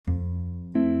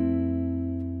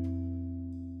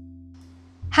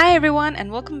Hi, everyone,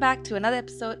 and welcome back to another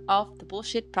episode of The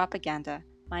Bullshit Propaganda.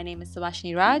 My name is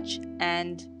Subhashini Raj,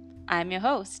 and I'm your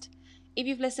host. If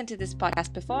you've listened to this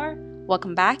podcast before,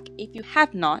 welcome back. If you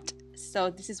have not, so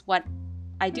this is what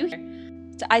I do here.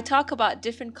 So I talk about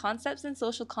different concepts and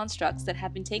social constructs that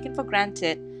have been taken for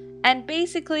granted and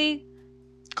basically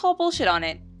call bullshit on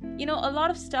it. You know, a lot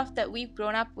of stuff that we've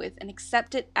grown up with and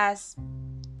accepted as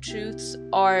truths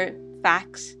or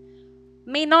facts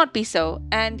may not be so,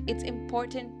 and it's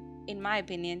important, in my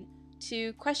opinion,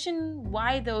 to question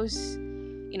why those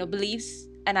beliefs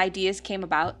and ideas came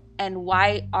about and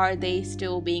why are they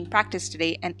still being practiced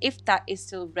today and if that is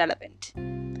still relevant.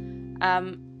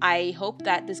 I hope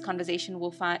that this conversation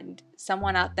will find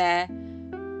someone out there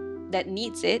that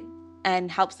needs it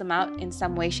and helps them out in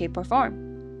some way, shape, or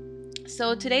form.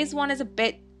 So today's one is a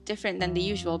bit different than the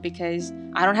usual because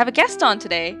I don't have a guest on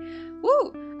today.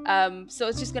 Woo! So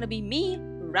it's just gonna be me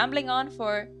rambling on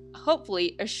for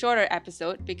hopefully a shorter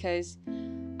episode because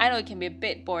I know it can be a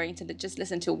bit boring to just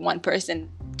listen to one person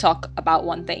talk about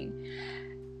one thing.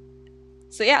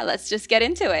 So yeah, let's just get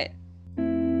into it.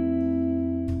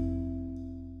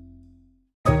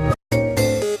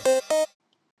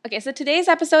 Okay, so today's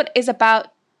episode is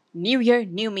about New Year,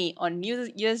 New Me, or New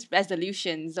Year's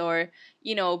resolutions, or,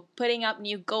 putting up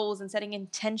new goals and setting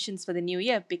intentions for the new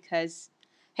year because,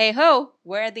 hey ho,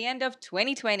 we're at the end of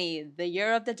 2020, the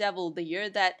year of the devil, the year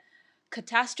that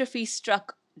catastrophe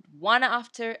struck one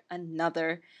after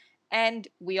another. And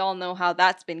we all know how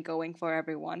that's been going for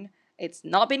everyone. It's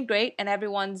not been great, and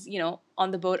everyone's,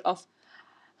 on the boat of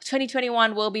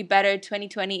 2021 will be better,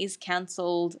 2020 is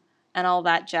cancelled, and all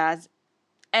that jazz.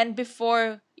 And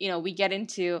before, we get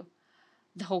into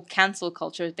the whole cancel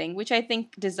culture thing, which I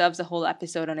think deserves a whole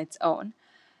episode on its own,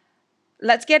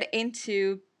 let's get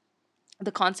into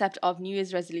the concept of New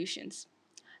Year's resolutions.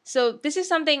 So this is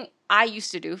something I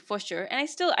used to do for sure, and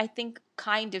I think,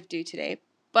 kind of do today.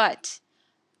 But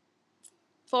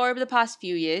for the past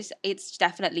few years, it's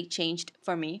definitely changed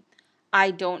for me.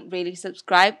 I don't really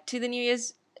subscribe to the New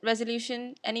Year's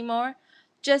resolution anymore,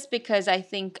 just because I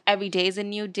think every day is a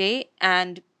new day,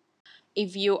 and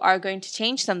if you are going to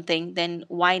change something, then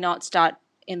why not start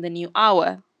in the new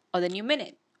hour or the new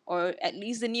minute or at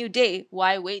least the new day?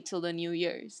 Why wait till the New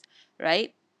Year's,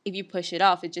 right? If you push it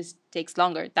off, it just takes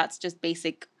longer. That's just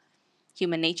basic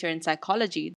human nature and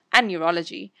psychology and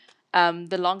neurology.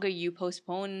 The longer you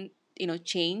postpone,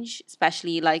 change,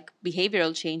 especially like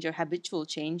behavioral change or habitual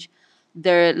change,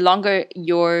 the longer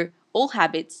your old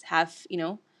habits have,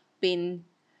 been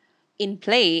in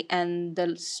play and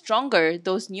the stronger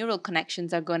those neural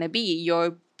connections are going to be.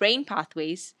 Your brain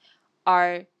pathways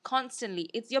are constantly,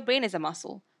 it's your brain is a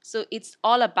muscle, so it's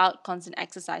all about constant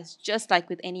exercise, just like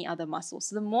with any other muscle.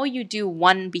 So the more you do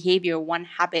one behavior, one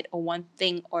habit, or one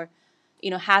thing, or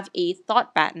have a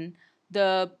thought pattern,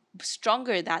 the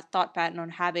stronger that thought pattern or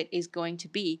habit is going to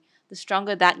be, the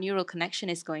stronger that neural connection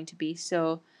is going to be.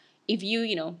 So if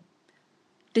you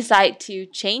decide to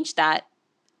change that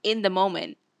in the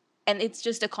moment, and it's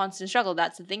just a constant struggle.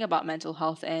 That's the thing about mental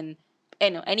health and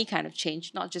any kind of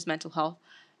change, not just mental health.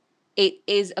 It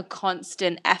is a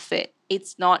constant effort.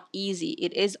 It's not easy.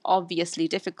 It is obviously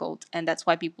difficult, and that's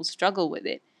why people struggle with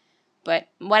it. But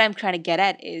what I'm trying to get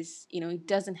at is, it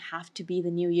doesn't have to be the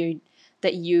new year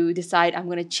that you decide I'm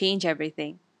going to change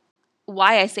everything.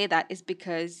 Why I say that is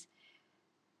because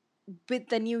with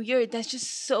the new year, there's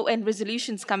just so, and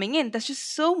resolutions coming in, there's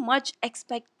just so much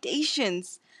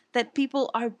expectations that people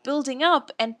are building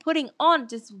up and putting on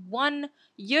just 1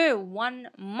 year, 1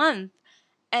 month.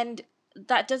 And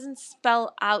that doesn't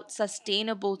spell out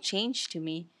sustainable change to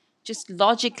me. Just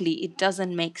logically, it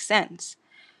doesn't make sense.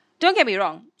 Don't get me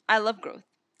wrong, I love growth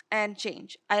and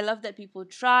change. I love that people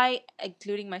try,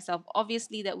 including myself,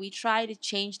 obviously, that we try to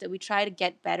change, that we try to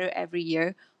get better every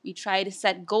year. We try to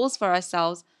set goals for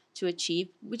ourselves to achieve,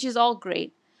 which is all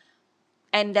great.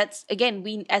 And that's, again,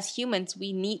 we as humans,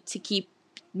 we need to keep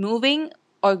moving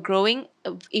or growing.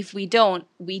 If we don't,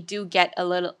 we do get a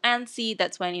little antsy.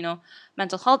 That's when,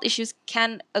 mental health issues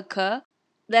can occur.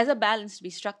 There's a balance to be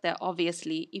struck there,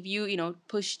 obviously. If you,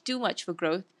 push too much for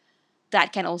growth,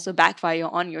 that can also backfire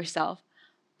on yourself.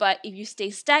 But if you stay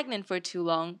stagnant for too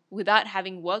long without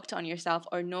having worked on yourself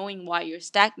or knowing why you're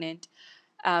stagnant,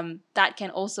 that can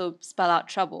also spell out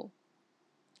trouble.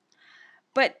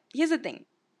 But here's the thing.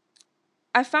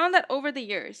 I found that over the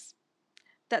years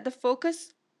that the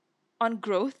focus on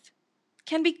growth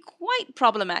can be quite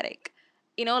problematic.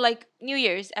 Like New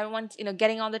Year's, everyone's,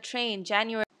 getting on the train,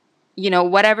 January,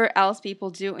 whatever else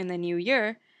people do in the new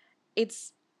year,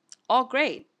 it's all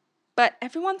great. But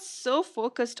everyone's so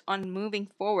focused on moving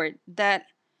forward that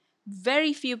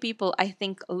very few people, I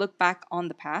think, look back on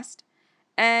the past.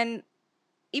 And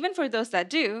even for those that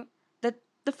do,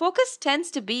 the focus tends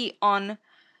to be on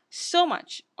so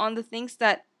much on the things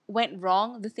that went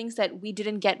wrong, the things that we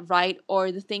didn't get right,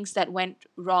 or the things that went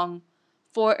wrong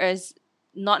for us,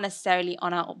 not necessarily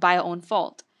on our by our own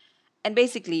fault. And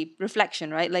basically,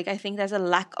 reflection, right? Like, I think there's a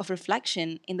lack of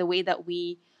reflection in the way that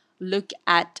we look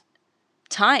at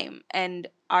time and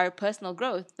our personal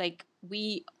growth. Like,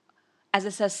 we as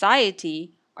a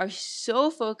society are so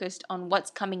focused on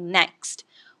what's coming next.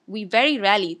 We very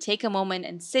rarely take a moment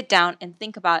and sit down and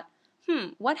think about,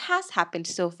 what has happened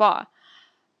so far?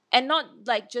 And not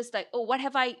like just like, oh, what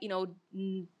have I,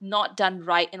 not done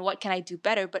right and what can I do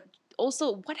better? But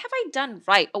also, what have I done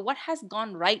right or what has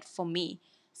gone right for me,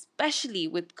 especially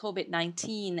with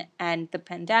COVID-19 and the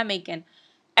pandemic and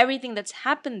everything that's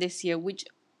happened this year, which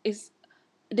is,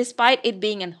 despite it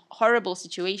being a horrible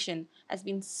situation, has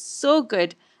been so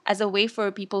good as a way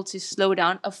for people to slow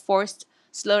down, a forced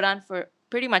slowdown for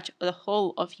pretty much the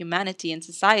whole of humanity and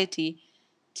society,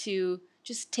 to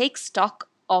just take stock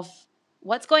of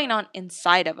what's going on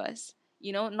inside of us,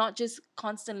 not just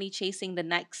constantly chasing the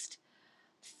next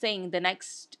thing, the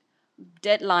next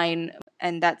deadline,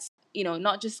 and that's,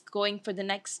 not just going for the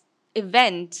next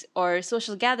event or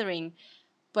social gathering,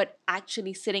 but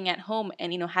actually sitting at home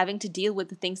and having to deal with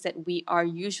the things that we are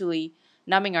usually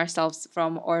numbing ourselves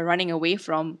from or running away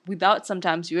from without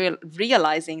sometimes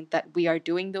realizing that we are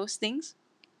doing those things.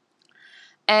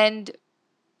 And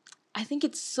I think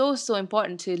it's so so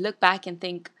important to look back and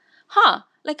think,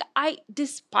 like,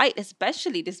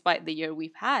 especially despite the year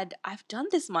we've had, I've done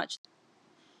this much.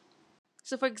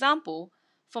 So for example,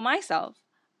 for myself,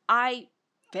 I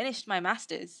finished my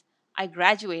masters, I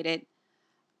graduated,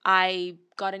 I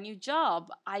got a new job.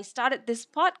 I started this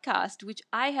podcast, which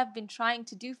I have been trying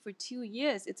to do for 2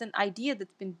 years. It's an idea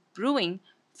that's been brewing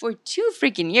for 2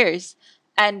 freaking years.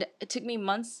 And it took me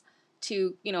months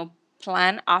to,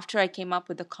 plan after I came up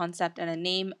with a concept and a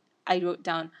name. I wrote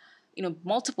down,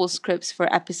 multiple scripts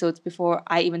for episodes before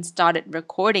I even started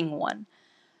recording one.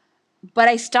 But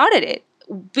I started it,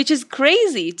 which is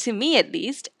crazy to me at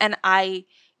least. And I,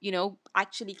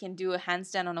 actually can do a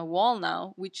handstand on a wall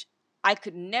now, which I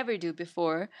could never do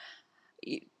before.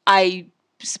 I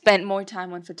spent more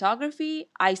time on photography.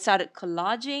 I started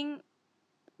collaging.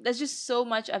 There's just so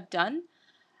much I've done,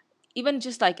 even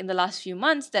just like in the last few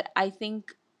months, that I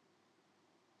think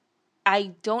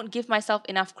I don't give myself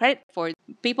enough credit for.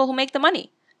 People who make the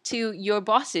money, to your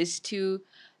bosses, to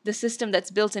the system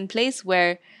that's built in place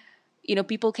where,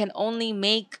 people can only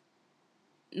make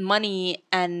money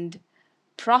and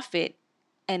profit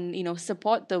and,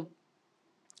 support the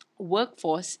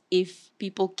workforce if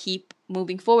people keep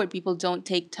moving forward. People don't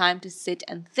take time to sit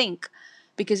and think.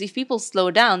 Because if people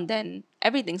slow down, then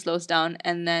everything slows down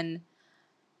and then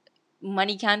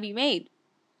money can be made.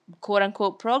 Quote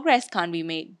unquote progress can be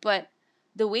made. But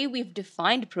the way we've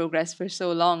defined progress for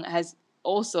so long has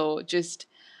also just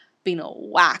been a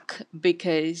whack.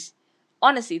 Because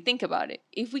honestly, think about it.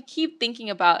 If we keep thinking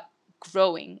about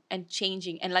growing and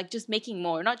changing and like just making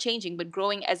more, not changing, but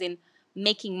growing as in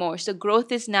making more. So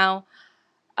growth is now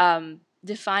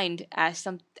defined as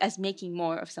making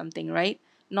more of something, right?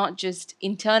 Not just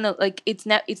internal. Like, it's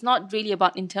not really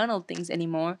about internal things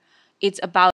anymore. It's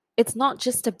not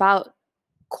just about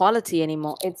quality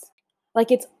anymore.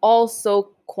 It's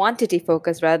also quantity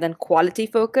focused rather than quality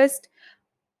focused.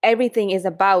 Everything is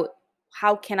about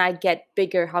how can I get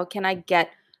bigger, how can I get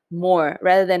more,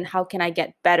 rather than how can I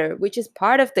get better, which is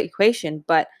part of the equation.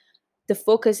 But the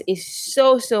focus is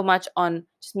so so much on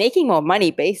just making more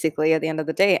money basically at the end of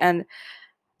the day. And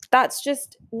that's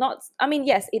just not, I mean,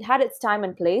 yes, it had its time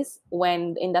and place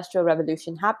when the industrial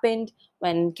revolution happened,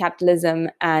 when capitalism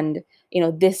and,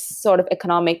 this sort of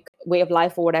economic way of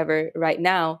life or whatever right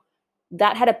now,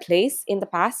 that had a place in the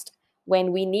past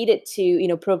when we needed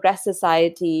to, progress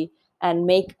society and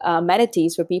make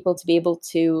amenities for people to be able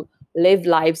to live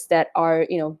lives that are,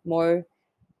 more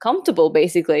comfortable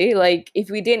basically. Like, if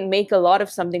we didn't make a lot of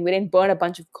something, we didn't burn a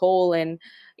bunch of coal and,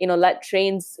 let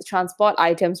trains transport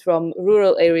items from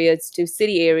rural areas to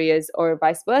city areas or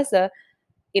vice versa,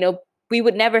 you know we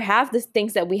would never have the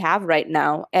things that we have right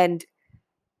now. And,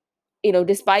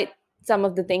 despite some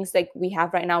of the things that we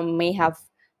have right now may have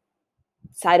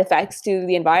side effects to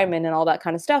the environment and all that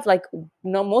kind of stuff, like,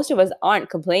 no, most of us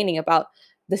aren't complaining about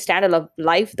the standard of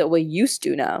life that we're used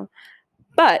to now.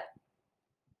 But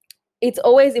it's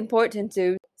always important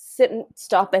to sit and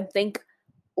stop and think,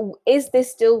 is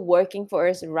this still working for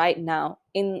us right now,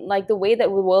 in like the way that the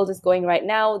world is going right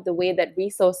now, the way that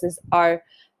resources are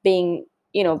being,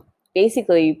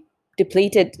 basically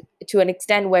depleted to an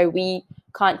extent where we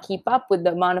can't keep up with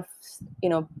the amount of, you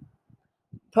know,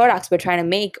 products we're trying to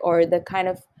make, or the kind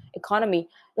of economy,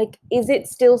 like, is it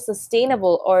still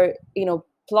sustainable or, you know,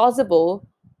 plausible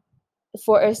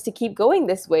for us to keep going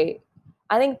this way?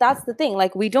 I think that's the thing.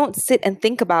 Like, we don't sit and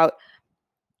think about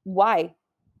why.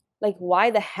 Like, why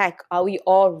the heck are we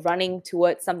all running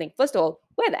towards something? First of all,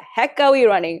 where the heck are we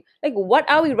running? Like, what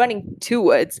are we running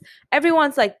towards?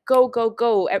 Everyone's like, go, go,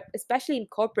 go, especially in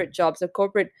corporate jobs or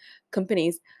corporate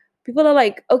companies. People are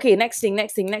like, okay, next thing,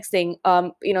 next thing, next thing.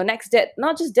 You know, next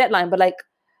not just deadline, but like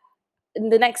in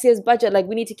the next year's budget, like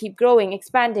we need to keep growing,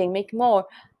 expanding, make more.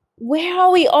 Where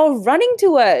are we all running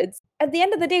towards? At the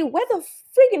end of the day, where the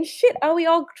friggin' shit are we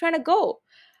all trying to go?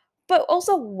 But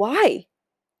also, why?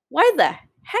 Why the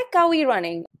heck are we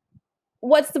running?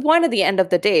 What's the point at the end of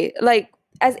the day? Like,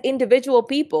 as individual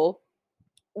people,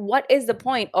 what is the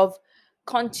point of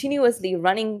continuously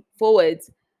running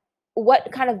forwards?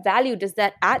 What kind of value does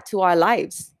that add to our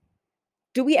lives?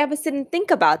 Do we ever sit and think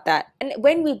about that? And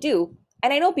when we do,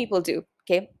 and I know people do,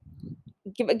 okay,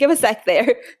 give a sec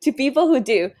there to people who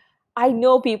do. I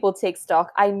know people take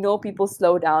stock. I know people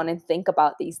slow down and think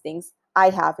about these things. I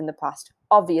have in the past,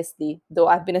 obviously, though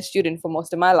I've been a student for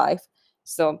most of my life.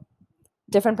 So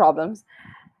different problems.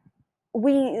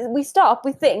 We stop,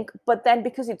 we think, but then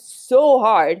because it's so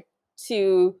hard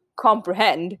to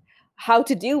comprehend how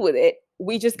to deal with it,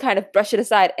 we just kind of brush it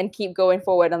aside and keep going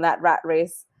forward on that rat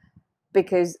race.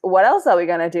 Because what else are we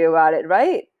going to do about it,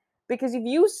 right? Because if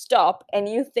you stop and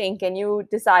you think and you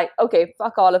decide, okay,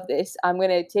 fuck all of this, I'm going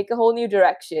to take a whole new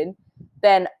direction,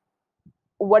 then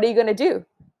what are you going to do?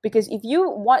 Because if you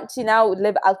want to now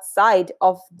live outside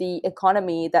of the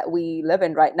economy that we live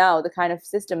in right now, the kind of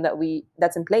system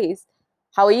that's in place,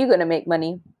 how are you going to make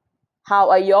money? How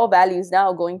are your values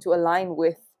now going to align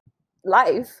with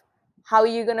life? How are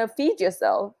you going to feed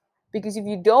yourself? Because if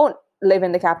you don't live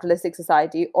in the capitalistic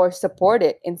society or support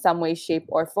it in some way, shape,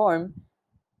 or form,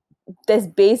 there's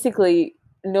basically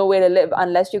no way to live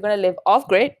unless you're going to live off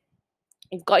grid.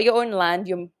 You've got your own land,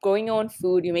 you're growing your own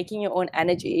food, you're making your own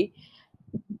energy,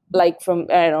 like from,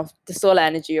 I don't know, the solar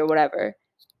energy or whatever.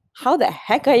 How the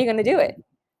heck are you going to do it?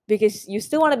 Because you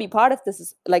still want to be part of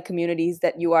this, like, communities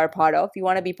that you are a part of. You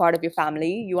want to be part of your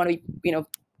family. You want to be, you know,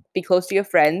 be close to your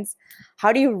friends.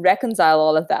 How do you reconcile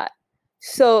all of that?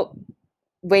 So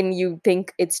when you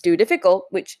think it's too difficult,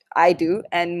 which I do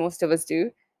and most of us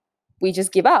do, we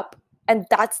just give up. And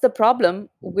that's the problem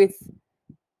with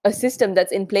a system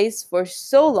that's in place for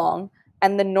so long,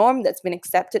 and the norm that's been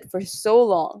accepted for so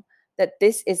long, that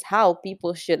this is how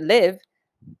people should live.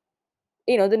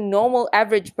 You know, the normal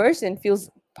average person feels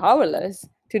powerless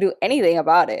to do anything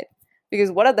about it.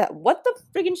 Because what the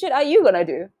freaking shit are you gonna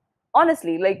do?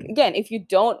 Honestly, like, again, if you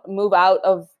don't move out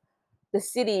of the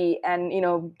city and, you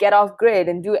know, get off grid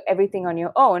and do everything on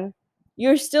your own,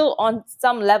 you're still on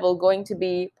some level going to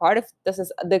be part of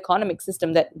the economic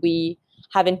system that we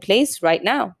have in place right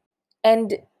now.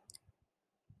 And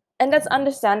that's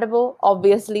understandable,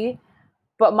 obviously.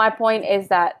 But my point is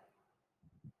that,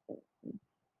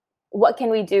 what can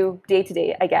we do day to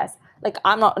day, I guess? Like,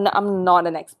 I'm not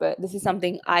an expert. This is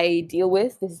something I deal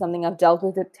with. This is something I've dealt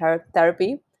with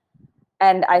therapy,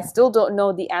 and I still don't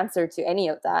know the answer to any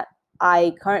of that.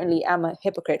 I currently am a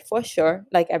hypocrite for sure,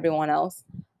 like everyone else.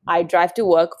 I drive to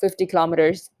work 50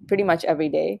 kilometers pretty much every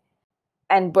day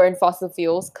and burn fossil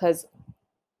fuels because,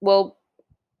 well,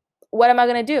 what am I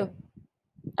going to do?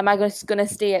 Am I just going to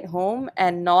stay at home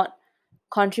and not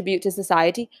contribute to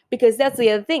society? Because that's the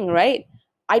other thing, right?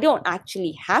 I don't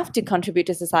actually have to contribute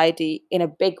to society in a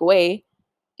big way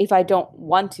if I don't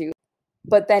want to.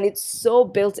 But then it's so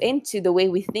built into the way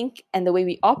we think and the way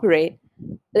we operate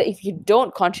that if you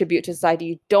don't contribute to society,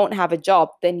 you don't have a job,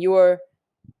 then you're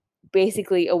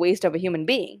basically a waste of a human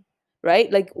being,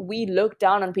 right? Like, we look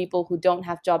down on people who don't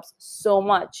have jobs so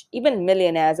much, even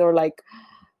millionaires or like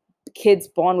kids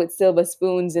born with silver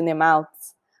spoons in their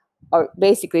mouths, or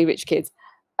basically rich kids.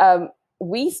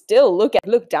 We still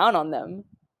look down on them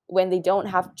when they don't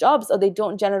have jobs or they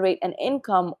don't generate an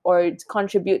income or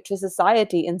contribute to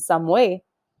society in some way.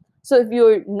 So if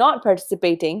you're not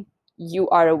participating, you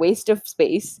are a waste of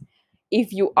space.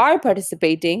 If you are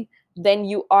participating, then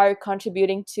you are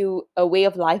contributing to a way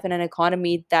of life and an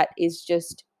economy that is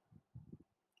just,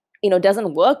 you know,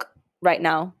 doesn't work right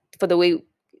now for the way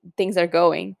things are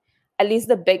going. At least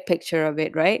the big picture of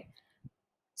it, right?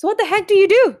 So what the heck do you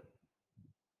do?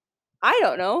 I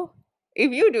don't know.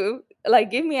 If you do,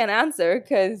 like, give me an answer,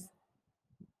 because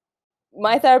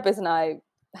my therapist and I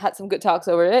had some good talks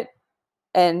over it,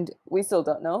 and we still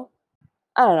don't know.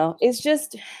 I don't know. It's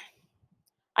just,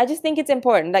 I just think it's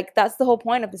important. Like, that's the whole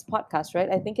point of this podcast, right?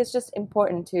 I think it's just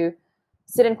important to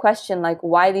sit and question like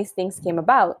why these things came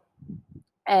about,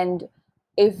 and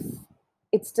if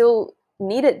it's still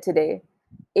needed today,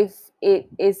 if it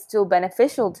is still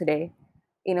beneficial today.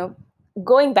 You know,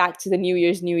 going back to the New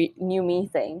Year's new me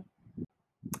thing,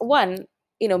 one,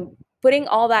 putting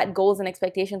all that goals and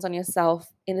expectations on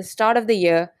yourself in the start of the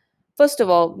year, first of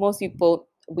all, most people,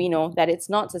 we know that it's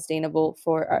not sustainable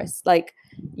for us. Like,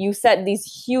 you set these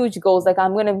huge goals, like,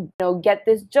 I'm going to, get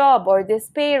this job or this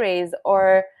pay raise,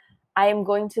 or I am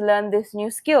going to learn this new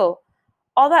skill.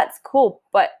 All that's cool.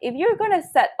 But if you're going to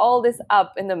set all this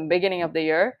up in the beginning of the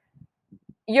year,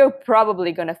 you're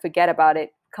probably going to forget about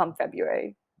it come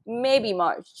February, maybe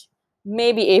March,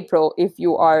 maybe April, if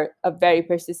you are a very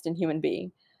persistent human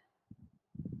being.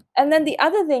 And then the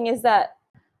other thing is that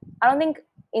I don't think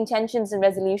intentions and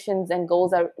resolutions and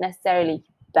goals are necessarily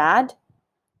bad,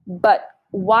 but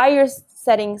why you're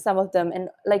setting some of them, and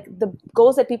like the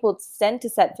goals that people tend to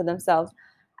set for themselves,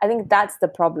 I think that's the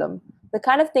problem. The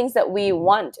kind of things that we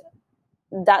want,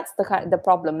 that's the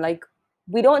problem. Like,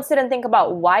 we don't sit and think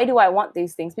about, why do I want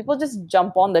these things? People just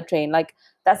jump on the train. Like,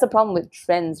 that's the problem with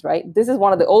trends, right? This is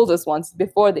one of the oldest ones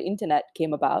before the internet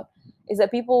came about, is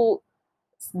that people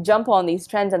jump on these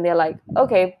trends and they're like,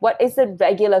 okay, what is the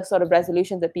regular sort of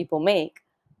resolutions that people make?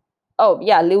 Oh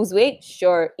yeah, lose weight,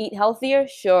 sure. Eat healthier,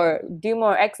 sure. Do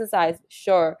more exercise,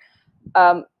 sure.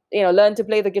 Learn to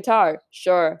play the guitar,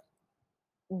 sure.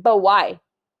 But why?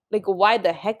 Like, why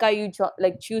the heck are you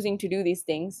choosing to do these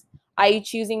things? Are you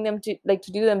choosing them to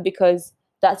do them because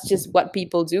that's just what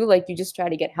people do? Like, you just try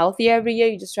to get healthy every year,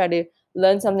 you just try to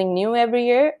learn something new every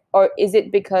year? Or is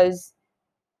it because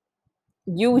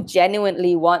you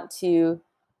genuinely want to,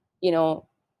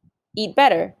 eat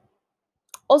better?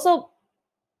 Also,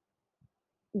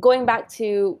 going back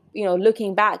to,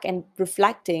 looking back and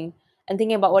reflecting and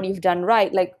thinking about what you've done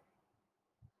right, like,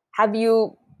 have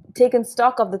you taken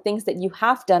stock of the things that you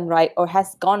have done right or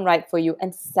has gone right for you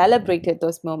and celebrated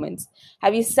those moments?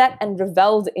 Have you sat and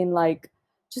reveled in, like,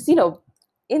 just,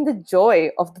 in the joy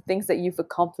of the things that you've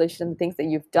accomplished and the things that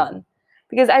you've done?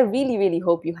 Because I really, really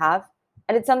hope you have.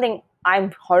 And it's something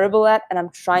I'm horrible at and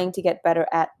I'm trying to get better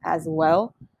at as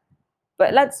well.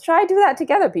 But let's try do that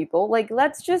together, people. Like,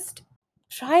 let's just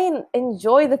try and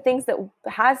enjoy the things that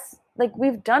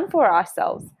we've done for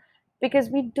ourselves, because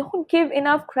we don't give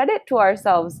enough credit to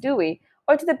ourselves, do we?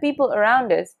 Or to the people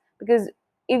around us? Because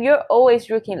if you're always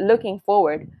looking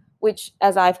forward, which,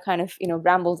 as I've kind of,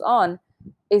 rambled on,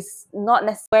 is not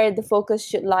necessarily where the focus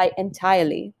should lie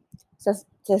entirely.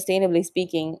 Sustainably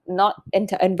speaking, not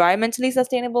environmentally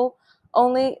sustainable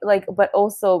only, like, but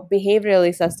also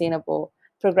behaviorally sustainable,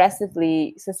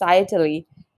 progressively, societally.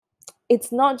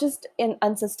 It's not just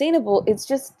unsustainable, it's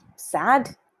just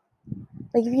sad.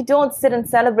 Like, if you don't sit and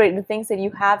celebrate the things that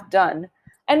you have done,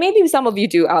 and maybe some of you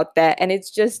do out there, and it's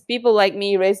just people like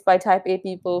me, raised by type A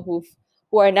people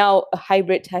who are now a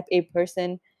hybrid type A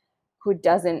person, who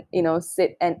doesn't,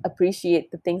 sit and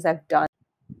appreciate the things I've done.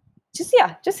 Just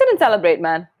sit and celebrate,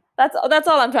 man. That's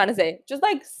all I'm trying to say. Just,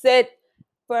 like, sit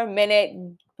for a minute,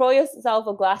 pour yourself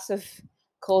a glass of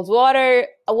cold water,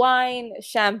 a wine,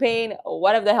 champagne, or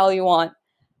whatever the hell you want,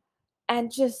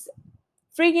 and just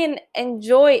friggin'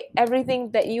 enjoy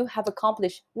everything that you have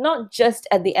accomplished, not just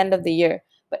at the end of the year,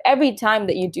 but every time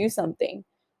that you do something.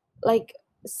 Like,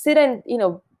 sit and,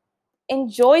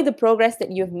 enjoy the progress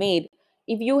that you've made.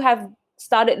 If you have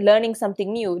started learning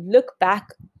something new, look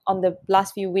back on the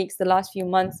last few weeks, the last few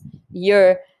months,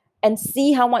 year, and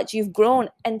see how much you've grown,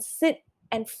 and sit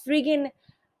and friggin'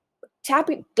 tap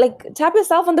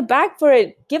yourself on the back for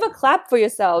it. Give a clap for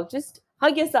yourself. Just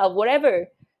hug yourself, whatever.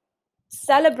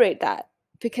 Celebrate that.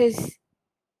 Because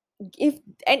if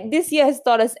and this year has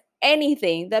taught us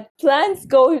anything, that plans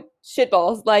go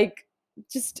shitballs. Like,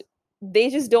 they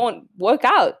just don't work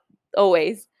out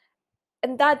always.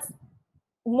 And that's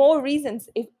more reasons,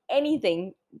 if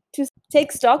anything, to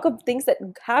take stock of things that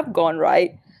have gone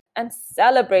right and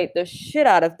celebrate the shit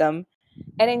out of them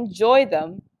and enjoy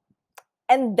them,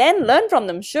 and then learn from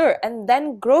them, sure, and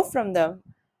then grow from them.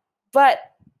 But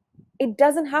it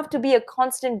doesn't have to be a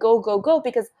constant go, go, go,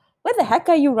 because where the heck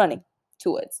are you running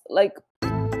towards? Like,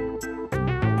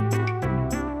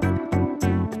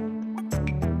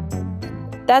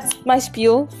 that's my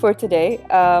spiel for today.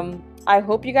 I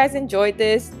hope you guys enjoyed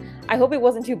this. I hope it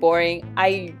wasn't too boring.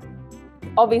 I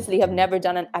obviously have never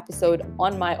done an episode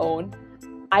on my own.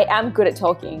 I am good at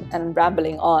talking and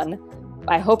rambling on.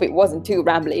 I hope it wasn't too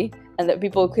rambly and that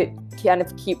people could kind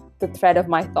of keep the thread of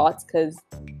my thoughts, because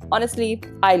honestly,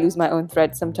 I lose my own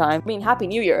thread sometimes. I mean, Happy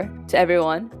New Year to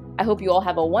everyone. I hope you all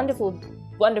have a wonderful,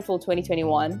 wonderful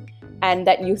 2021, and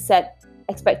that you set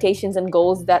expectations and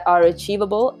goals that are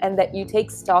achievable, and that you take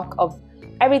stock of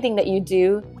everything that you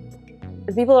do,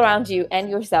 the people around you and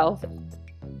yourself.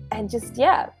 And just,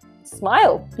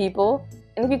 smile, people.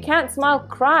 And if you can't smile,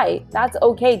 cry. That's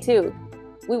okay too.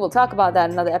 We will talk about that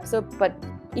in another episode. But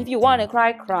if you want to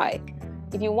cry, cry.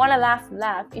 If you want to laugh,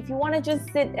 laugh. If you want to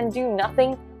just sit and do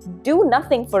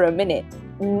nothing for a minute.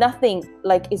 Nothing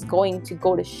is going to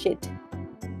go to shit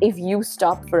if you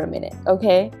stop for a minute,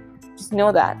 okay? Just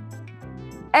know that.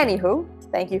 Anywho,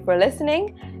 thank you for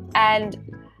listening.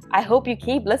 And I hope you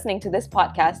keep listening to this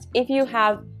podcast. If you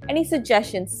have any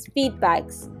suggestions,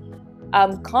 feedbacks,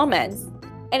 comments,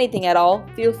 anything at all,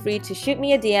 feel free to shoot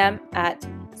me a DM at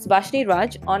Subhashini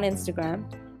Raj on Instagram.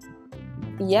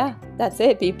 Yeah, that's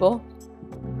it, people.